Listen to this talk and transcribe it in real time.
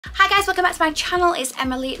Hi guys, welcome back to my channel. It's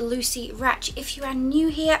Emily Lucy Rajch. If you are new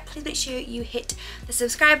here, please make sure you hit the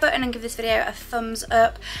subscribe button and give this video a thumbs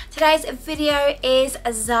up. Today's video is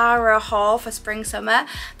a Zara haul for spring summer.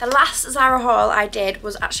 The last Zara haul I did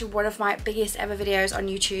was actually one of my biggest ever videos on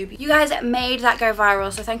YouTube. You guys made that go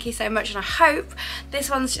viral, so thank you so much, and I hope this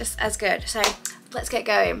one's just as good. So let's get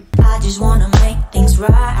going. I just wanna make things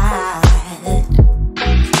right.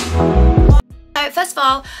 So first of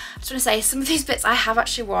all, I just want to say some of these bits I have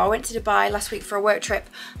actually wore. I went to Dubai last week for a work trip,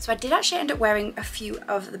 so I did actually end up wearing a few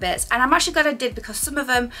of the bits, and I'm actually glad I did, because some of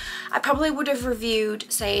them I probably would have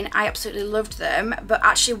reviewed saying I absolutely loved them, but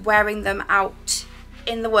actually wearing them out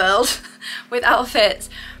in the world with outfits,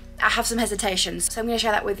 I have some hesitations. So I'm going to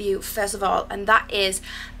share that with you first of all, and that is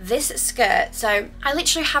this skirt. So I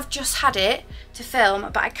literally have just had it to film,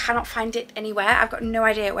 but I cannot find it anywhere. I've got no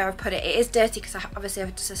idea where I've put it. It is dirty because obviously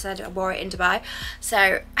I've just said I wore it in Dubai,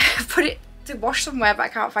 so I've put it to wash somewhere, but I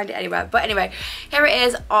can't find it anywhere. But anyway, here it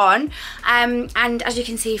is on, and as you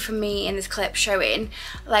can see from me in this clip showing,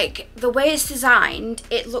 like the way it's designed,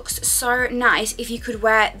 it looks so nice if you could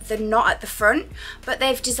wear the knot at the front, but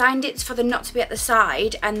they've designed it for the knot to be at the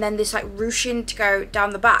side and then this like ruching to go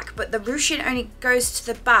down the back, but the ruching only goes to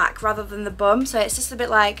the back rather than the bum, so it's just a bit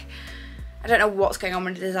like, I don't know what's going on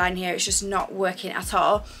with the design here. It's just not working at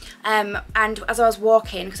all. And as I was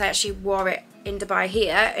walking, because I actually wore it in Dubai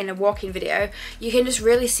here in a walking video, you can just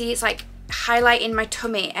really see it's like highlighting my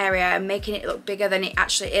tummy area and making it look bigger than it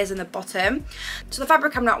actually is in the bottom. So the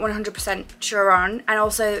fabric I'm not 100% sure on, and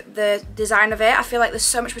also the design of it, I feel like there's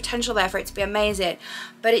so much potential there for it to be amazing,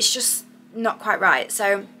 but it's just not quite right.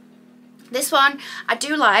 So this one I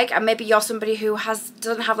do like, and maybe you're somebody who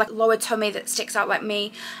doesn't have like lower tummy that sticks out like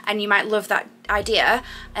me, and you might love that idea,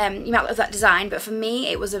 you might love that design, but for me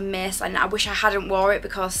it was a miss, and I wish I hadn't wore it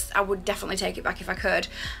because I would definitely take it back if I could,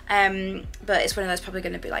 but it's one of those probably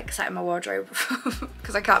going to be like sat in my wardrobe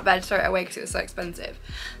because I can't bear to throw it away because it was so expensive.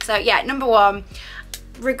 So yeah, number one,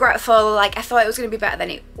 regretful. Like, I thought it was going to be better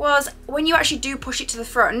than it was. When you actually do push it to the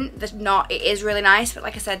front, the knot, it is really nice, but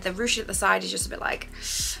like I said, the ruching at the side is just a bit like,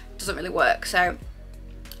 doesn't really work. So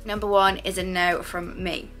number one is a no from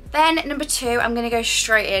me. Then number two, I'm going to go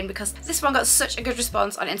straight in because this one got such a good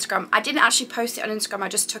response on Instagram. I didn't actually post it on Instagram, I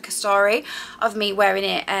just took a story of me wearing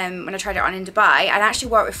it when I tried it on in Dubai, and I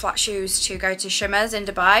actually wore it with flat shoes to go to Shimmers in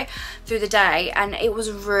Dubai through the day, and it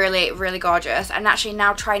was really, really gorgeous. And actually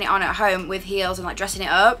now trying it on at home with heels and like dressing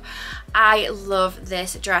it up, I love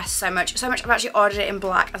this dress so much. I've actually ordered it in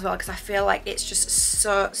black as well because I feel like it's just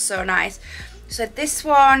so nice. So this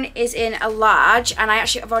one is in a large, and I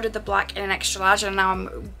actually have ordered the black in an extra large, and now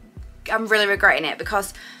I'm really regretting it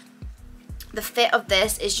because the fit of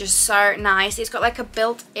this is just so nice. It's got like a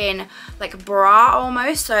built-in like bra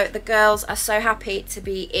almost, so the girls are so happy to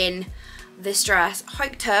be in this dress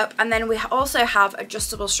hiked up. And then we also have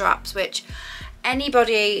adjustable straps, which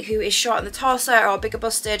anybody who is short in the torso or bigger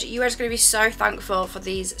busted, you are just going to be so thankful for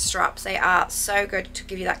these straps. They are so good to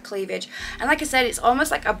give you that cleavage, and like I said, it's almost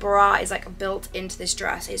like a bra is like built into this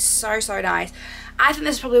dress. It's so nice. I think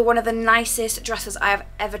this is probably one of the nicest dresses I have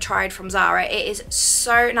ever tried from Zara. It is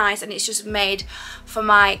so nice, and it's just made for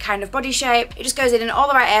my kind of body shape. It just goes in all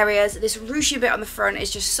the right areas. This ruchy bit on the front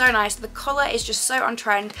is just so nice. The colour is just so on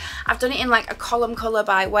trend. I've done it in like a column colour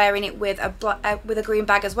by wearing it with a green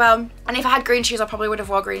bag as well. And if I had green shoes, I probably would have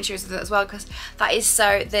worn green shoes with it as well, because that is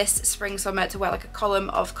so this spring summer to wear like a column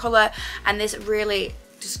of colour, and this really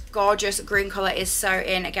just gorgeous green colour is so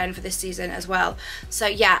in again for this season as well. So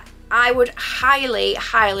yeah, I would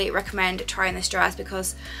highly recommend trying this dress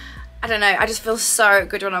because, I don't know, I just feel so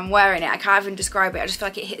good when I'm wearing it. I can't even describe it. I just feel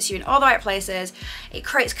like it hits you in all the right places. It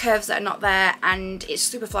creates curves that are not there, and it's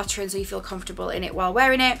super flattering, so you feel comfortable in it while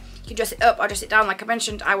wearing it. You can dress it up or dress it down. Like I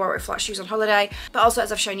mentioned, I wore it with flat shoes on holiday, but also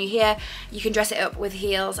as I've shown you here, you can dress it up with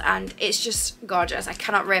heels, and it's just gorgeous. I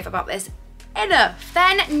cannot rave about this enough.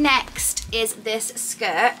 Then next is this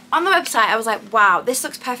skirt. On the website I was like, wow, this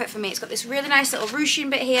looks perfect for me. It's got this really nice little ruching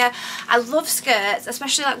bit here. I love skirts,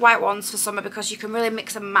 especially like white ones for summer, because you can really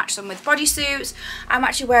mix and match them with bodysuits. I'm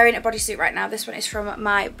actually wearing a bodysuit right now. This one is from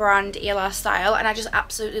my brand ELR Style, and I just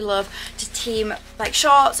absolutely love to team like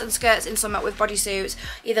shorts and skirts in summer with bodysuits,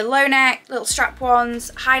 either low neck, little strap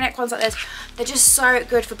ones, high neck ones like this. They're just so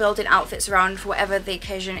good for building outfits around for whatever the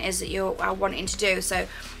occasion is that you are wanting to do. So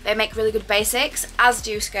they make really good basics, as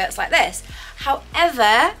do skirts like this.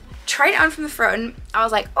 However, trying it on from the front, I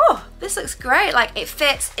was like, oh, this looks great. Like, it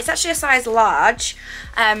fits. It's actually a size large,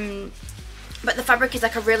 but the fabric is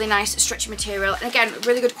like a really nice stretchy material, and again,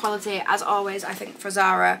 really good quality as always, I think, for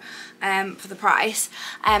Zara, for the price.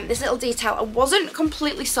 This little detail, I wasn't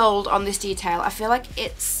completely sold on this detail. I feel like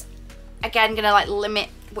it's again gonna like limit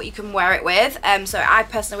what you can wear it with. So I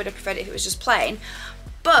personally would have preferred it if it was just plain.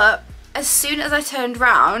 But as soon as I turned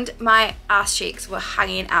round, my ass cheeks were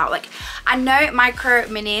hanging out. Like, I know micro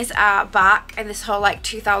minis are back and this whole like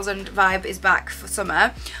 2000 vibe is back for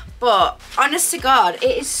summer, but honest to God,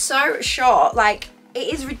 it is so short. Like,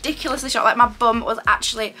 it is ridiculously short. Like, my bum was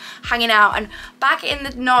actually hanging out. And back in the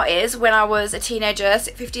noughties when I was a teenager,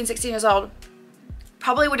 15, 16 years old,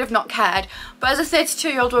 probably would have not cared. But as a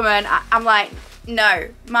 32-year-old woman, I'm like, no,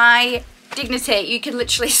 my dignity, you can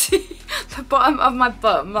literally see the bottom of my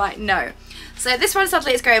bum, like, no. So this one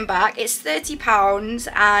sadly is going back. It's £30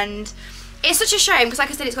 and it's such a shame because, like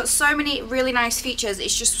I said, it's got so many really nice features.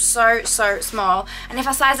 It's just so small, and if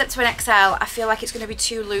I size up to an XL, I feel like it's going to be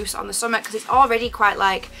too loose on the stomach because it's already quite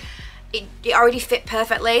like it already fit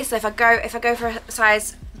perfectly. So if I go for a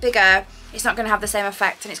size bigger, it's not going to have the same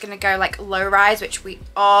effect, and it's going to go like low rise, which we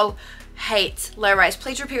all hate. Low rise,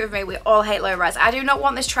 please repeat with me, we all hate low rise. I do not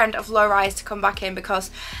want this trend of low rise to come back in,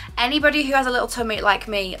 because anybody who has a little tummy like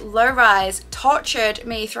me, low rise tortured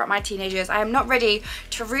me throughout my teenage years. I am not ready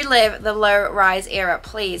to relive the low rise era.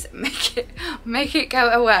 Please make it go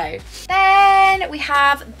away. Then we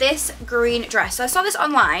have this green dress. So I saw this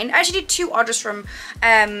online. I actually did 2 orders from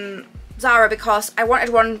Zara because I wanted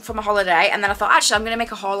one for my holiday, and then I thought actually I'm going to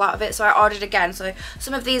make a haul out of it, so I ordered again. So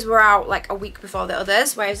some of these were out like a week before the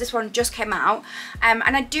others, whereas this one just came out, and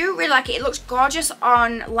I do really like it. It looks gorgeous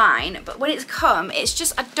online, but when it's come, it's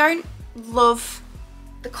just, I don't love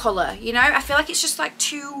the colour, you know. I feel like it's just like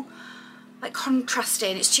too like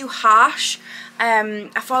contrasting, it's too harsh. I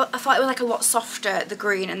thought it was like a lot softer, the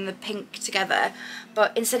green and the pink together,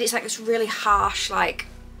 but instead it's like this really harsh like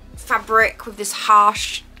fabric with this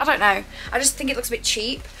harsh, I don't know, I just think it looks a bit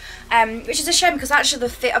cheap, which is a shame because actually the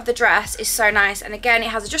fit of the dress is so nice. And again, it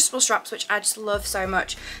has adjustable straps, which I just love so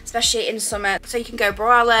much, especially in summer, so you can go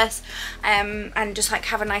braless and just like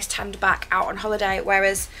have a nice tanned back out on holiday.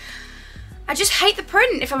 Whereas I just hate the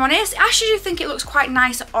print, if I'm honest. I actually do think it looks quite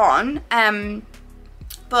nice on,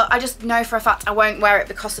 but I just know for a fact I won't wear it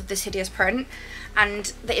because of this hideous print.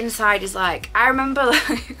 And the inside is like, I remember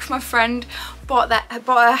like my friend bought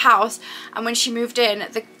her house, and when she moved in,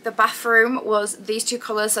 the bathroom was these 2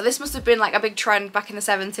 colours. So this must have been like a big trend back in the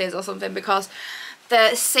 70s or something, because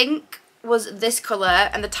the sink was this colour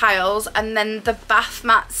and the tiles, and then the bath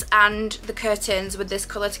mats and the curtains were this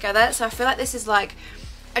colour together. So I feel like this is like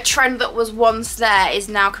a trend that was once there is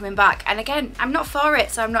now coming back, and again, I'm not for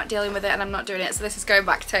it, so I'm not dealing with it and I'm not doing it, so this is going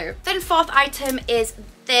back too. Then 4th item is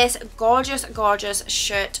this gorgeous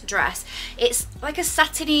shirt dress. It's like a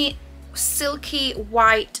satiny silky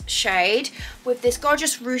white shade with this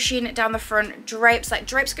gorgeous ruching down the front, drapes. Like,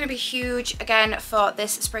 drapes are going to be huge again for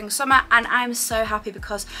this spring summer, and I'm so happy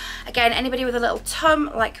because again, anybody with a little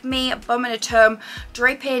tum like me, a bum and a tum,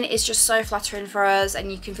 draping is just so flattering for us,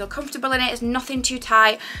 and you can feel comfortable in it. It's nothing too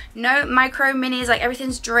tight, no micro minis, like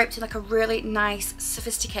everything's draped in like a really nice,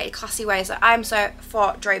 sophisticated, classy way. So I'm so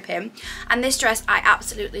for draping, and this dress I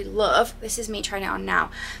absolutely love. This is me trying it on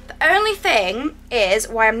now. The only thing is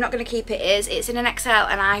why I'm not going to keep it is it's in an XL,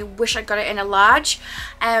 and I wish I got it in a large.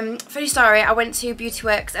 Funny story, I went to Beauty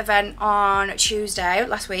Works event on Tuesday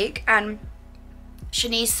last week, and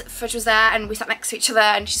Shanice Fudge was there, and we sat next to each other,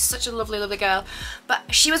 and she's such a lovely girl,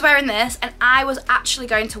 but she was wearing this and I was actually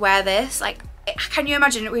going to wear this. Like, can you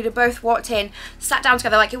imagine, we'd have both walked in, sat down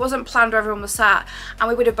together, like it wasn't planned where everyone was sat, and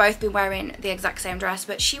we would have both been wearing the exact same dress,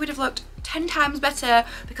 but she would have looked 10 times better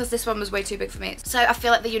because this one was way too big for me. So I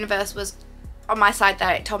feel like the universe was on my side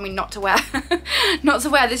there. It told me not to wear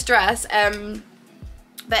this dress,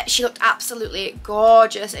 but she looked absolutely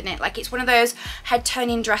gorgeous in it. Like, it's one of those head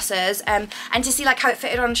turning dresses, and to see like how it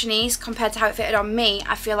fitted on Shanice compared to how it fitted on me,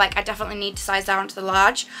 I feel like I definitely need to size down to the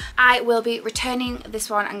large. I will be returning this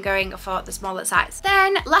one and going for the smaller size.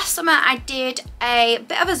 Then last summer I did a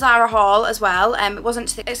bit of a Zara haul as well. It wasn't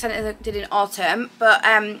to the extent that I did in autumn, but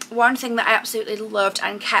one thing that I absolutely loved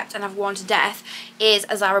and kept and I've worn to death is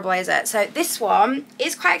a Zara blazer. So this one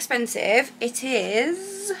is quite expensive. It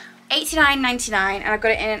is $89.99, and I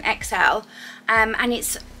got it in an XL, and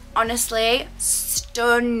it's honestly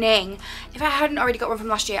stunning. If I hadn't already got one from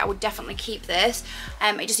last year, I would definitely keep this.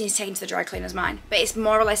 It just needs to take into the dry cleaners mine, but it's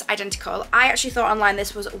more or less identical. I actually thought online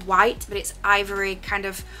this was white, but it's ivory, kind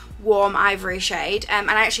of warm ivory shade, and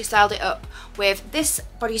I actually styled it up with this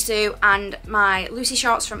bodysuit and my Lucy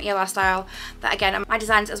shorts from ELR Style that again are my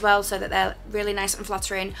designs as well, so that they're really nice and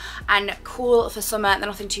flattering and cool for summer. They're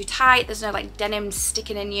nothing too tight, there's no like denim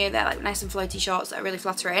sticking in you, they're like nice and floaty shorts that are really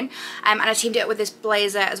flattering, and I teamed it up with this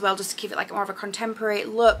blazer as well just to keep it like more of a contemporary contemporary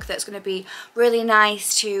look that's going to be really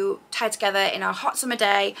nice to tie together in a hot summer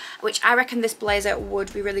day, which I reckon this blazer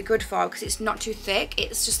would be really good for because it's not too thick.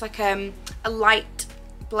 It's just like a light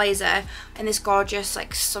blazer in this gorgeous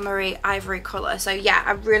like summery ivory colour. So yeah,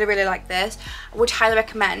 I really like this. I would highly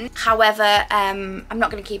recommend. However, I'm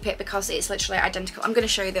not going to keep it because it's literally identical. I'm going to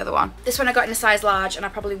show you the other one. This one I got in a size large, and I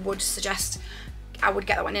probably would suggest I would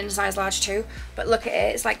get that one in a size large too. But look at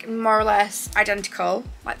it, it's like more or less identical,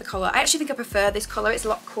 like the colour. I actually think I prefer this colour, it's a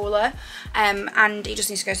lot cooler, and it just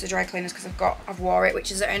needs to go to the dry cleaners because I've wore it,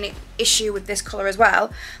 which is the only issue with this colour as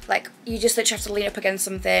well. Like, you just literally have to lean up against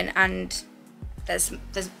something and there's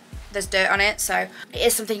dirt on it, so it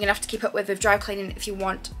is something you're gonna have to keep up with dry cleaning if you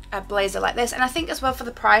want a blazer like this. And I think as well, for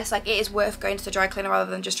the price, like, it is worth going to the dry cleaner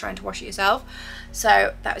rather than just trying to wash it yourself.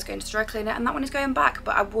 So that is going to the dry cleaner, and that one is going back.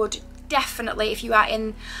 But I would definitely, if you are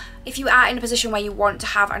in a position where you want to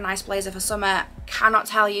have a nice blazer for summer, cannot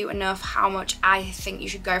tell you enough how much I think you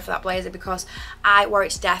should go for that blazer, because I wore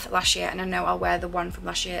it to death last year, and I know I'll wear the one from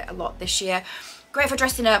last year a lot this year. Great for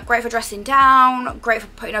dressing up, great for dressing down, great for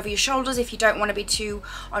putting over your shoulders if you don't want to be too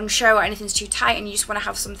on show or anything's too tight and you just want to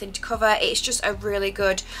have something to cover. It's just a really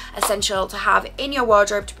good essential to have in your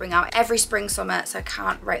wardrobe to bring out every spring, summer, so I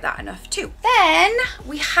can't rate that enough too. Then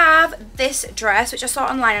we have this dress, which I saw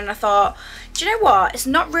online, and I thought, do you know what? It's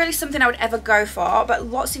not really something I would ever go for, but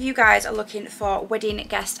lots of you guys are looking for wedding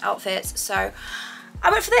guest outfits, so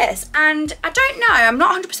I went for this. And I don't know, I'm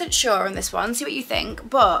not 100% sure on this one, see what you think,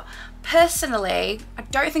 but personally, I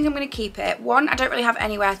don't think I'm going to keep it. One, I don't really have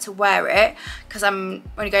anywhere to wear it because I'm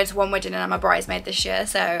only going to one wedding and I'm a bridesmaid this year,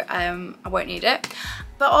 so I won't need it.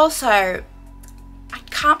 But also, I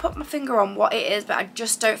can't put my finger on what it is, but I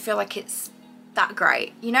just don't feel like it's that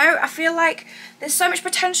great. You know, I feel like there's so much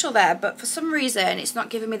potential there, but for some reason it's not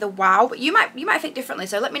giving me the wow. But you might think differently,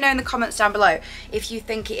 so let me know in the comments down below if you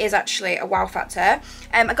think it is actually a wow factor.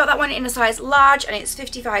 I got that one in a size large, and it's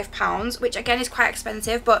 £55, which again is quite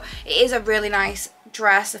expensive, but it is a really nice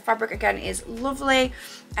dress. The fabric again is lovely,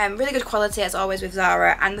 really good quality as always with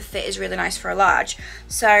Zara, and the fit is really nice for a large.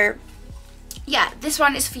 So yeah, this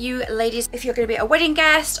one is for you ladies if you're going to be a wedding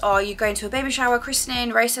guest, or you're going to a baby shower,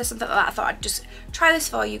 christening, racer, something like that. I thought I'd just try this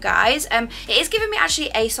for you guys. It is giving me actually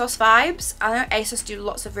ASOS vibes. I know ASOS do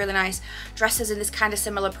lots of really nice dresses in this kind of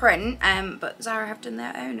similar print, but Zara have done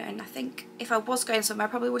their own, and I think if I was going somewhere I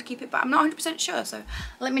probably would keep it, but I'm not 100% sure, so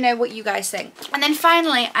let me know what you guys think. And then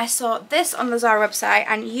finally, I saw this on the Zara website,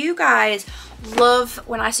 and you guys love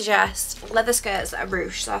when I suggest leather skirts that are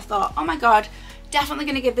ruched, so I thought, oh my god, definitely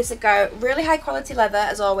going to give this a go. Really high quality leather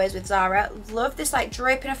as always with Zara. Love this like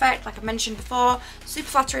draping effect, like I mentioned before. Super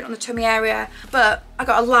flattering on the tummy area. But I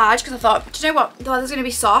got a large because I thought, do you know what, the leather's going to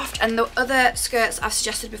be soft. And the other skirts I've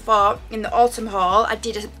suggested before in the autumn haul, I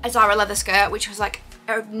did a Zara leather skirt, which was like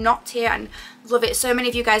a knot here, and love it. So many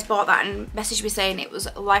of you guys bought that and messaged me saying it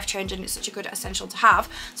was life-changing, it's such a good essential to have.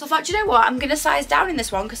 So I thought, do you know what, I'm gonna size down in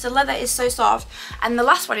this one because the leather is so soft. And the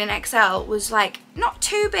last one in XL was like not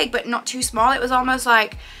too big but not too small. It was almost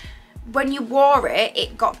like when you wore it,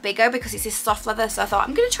 it got bigger because it's this soft leather. So I thought,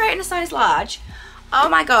 I'm gonna try it in a size large. Oh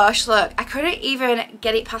my gosh, look, I couldn't even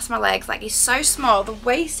get it past my legs. Like, it's so small, the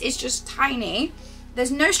waist is just tiny. There's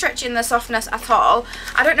no stretch in the softness at all.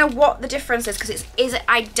 I don't know what the difference is because it is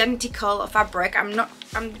identical fabric.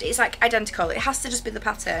 It's like identical. It has to just be the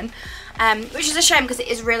pattern, which is a shame because it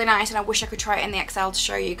is really nice, and I wish I could try it in the XL to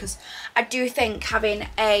show you, because I do think having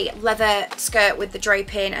a leather skirt with the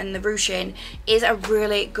draping and the ruching is a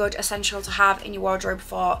really good essential to have in your wardrobe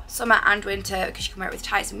for summer and winter, because you can wear it with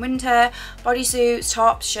tights in winter, bodysuits,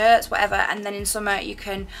 tops, shirts, whatever, and then in summer you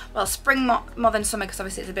can, well, spring more than summer because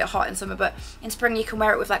obviously it's a bit hot in summer, but in spring you can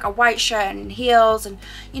wear it with like a white shirt and heels, and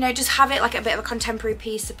you know, just have it like a bit of a contemporary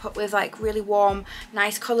piece to put with like really warm,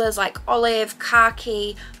 nice colours like olive,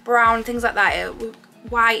 khaki, brown, things like that.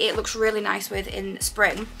 White, it looks really nice with in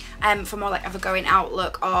spring, for more like of a going out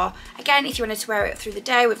look, or again if you wanted to wear it through the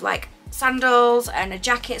day with like sandals and a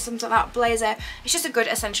jacket, something like that, blazer. It's just a good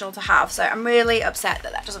essential to have. So I'm really upset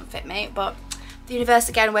that that doesn't fit me, but the universe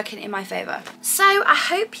again working in my favour. So I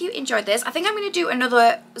hope you enjoyed this. I think I'm going to do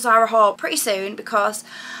another Zara haul pretty soon because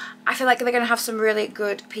I feel like they're going to have some really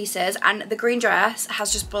good pieces, and the green dress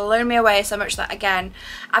has just blown me away so much that again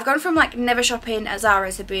I've gone from like never shopping at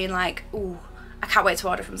Zara to being like, ooh, I can't wait to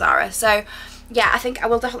order from Zara. So yeah, I think I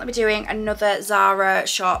will definitely be doing another Zara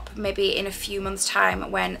shop maybe in a few months time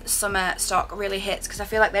when summer stock really hits, because I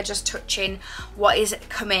feel like they're just touching what is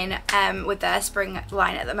coming with their spring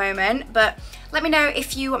line at the moment. But let me know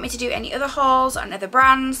if you want me to do any other hauls on other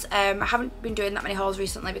brands. I haven't been doing that many hauls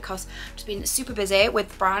recently because I've just been super busy with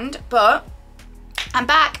the brand, but I'm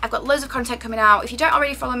back. I've got loads of content coming out. If you don't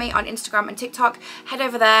already follow me on Instagram and TikTok, head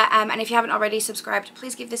over there, and if you haven't already subscribed,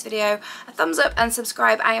 please give this video a thumbs up and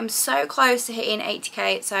subscribe. I am so close to hitting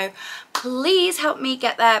 80k, so please help me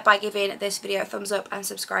get there by giving this video a thumbs up and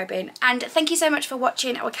subscribing. And thank you so much for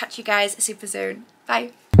watching. I will catch you guys super soon.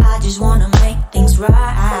 Bye. I just wanna make things right.